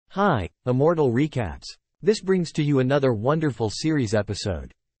Hi, Immortal Recaps. This brings to you another wonderful series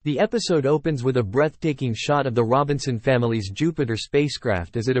episode. The episode opens with a breathtaking shot of the Robinson family's Jupiter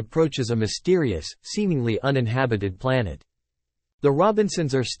spacecraft as it approaches a mysterious, seemingly uninhabited planet. The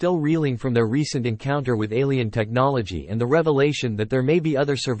Robinsons are still reeling from their recent encounter with alien technology and the revelation that there may be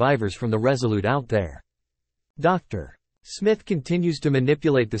other survivors from the Resolute out there. Dr. Smith continues to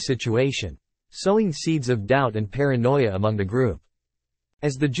manipulate the situation, sowing seeds of doubt and paranoia among the group.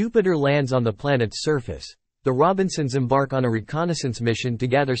 As the Jupiter lands on the planet's surface, the Robinsons embark on a reconnaissance mission to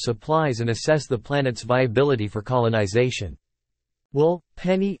gather supplies and assess the planet's viability for colonization. Will,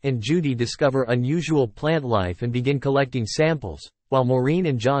 Penny, and Judy discover unusual plant life and begin collecting samples, while Maureen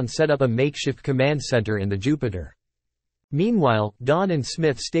and John set up a makeshift command center in the Jupiter. Meanwhile, Dawn and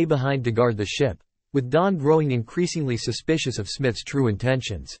Smith stay behind to guard the ship, with Dawn growing increasingly suspicious of Smith's true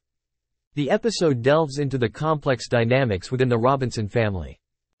intentions. The episode delves into the complex dynamics within the Robinson family.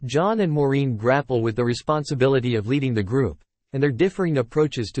 John and Maureen grapple with the responsibility of leading the group, and their differing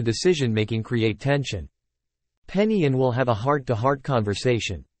approaches to decision-making create tension. Penny and Will have a heart-to-heart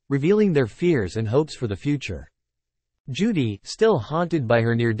conversation, revealing their fears and hopes for the future. Judy, still haunted by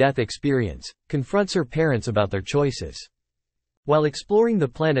her near-death experience, confronts her parents about their choices. While exploring the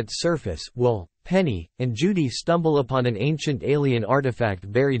planet's surface, Will, Penny, and Judy stumble upon an ancient alien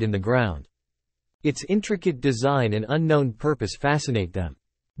artifact buried in the ground. Its intricate design and unknown purpose fascinate them.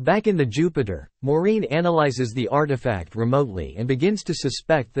 Back in the Jupiter, Maureen analyzes the artifact remotely and begins to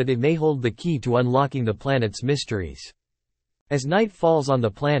suspect that it may hold the key to unlocking the planet's mysteries. As night falls on the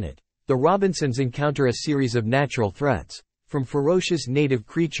planet, the Robinsons encounter a series of natural threats, from ferocious native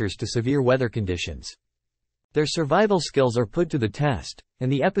creatures to severe weather conditions. Their survival skills are put to the test,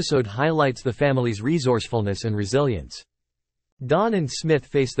 and the episode highlights the family's resourcefulness and resilience. Dawn and Smith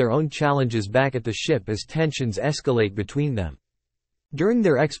face their own challenges back at the ship as tensions escalate between them. During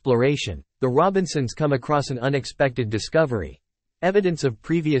their exploration, the Robinsons come across an unexpected discovery, evidence of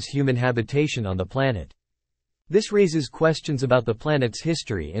previous human habitation on the planet. This raises questions about the planet's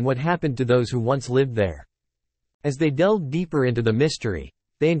history and what happened to those who once lived there. As they delve deeper into the mystery,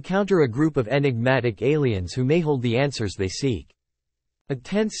 they encounter a group of enigmatic aliens who may hold the answers they seek. A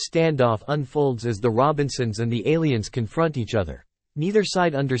tense standoff unfolds as the Robinsons and the aliens confront each other, neither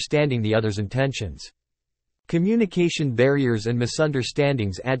side understanding the other's intentions. Communication barriers and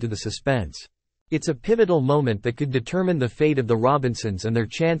misunderstandings add to the suspense. It's a pivotal moment that could determine the fate of the Robinsons and their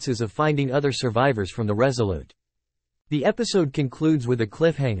chances of finding other survivors from the Resolute. The episode concludes with a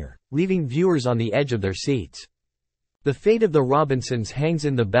cliffhanger, leaving viewers on the edge of their seats. The fate of the Robinsons hangs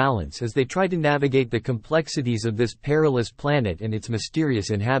in the balance as they try to navigate the complexities of this perilous planet and its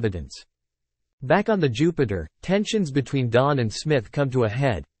mysterious inhabitants. Back on the Jupiter, tensions between Dawn and Smith come to a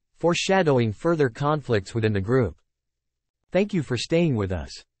head, foreshadowing further conflicts within the group. Thank you for staying with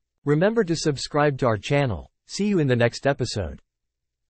us. Remember to subscribe to our channel. See you in the next episode.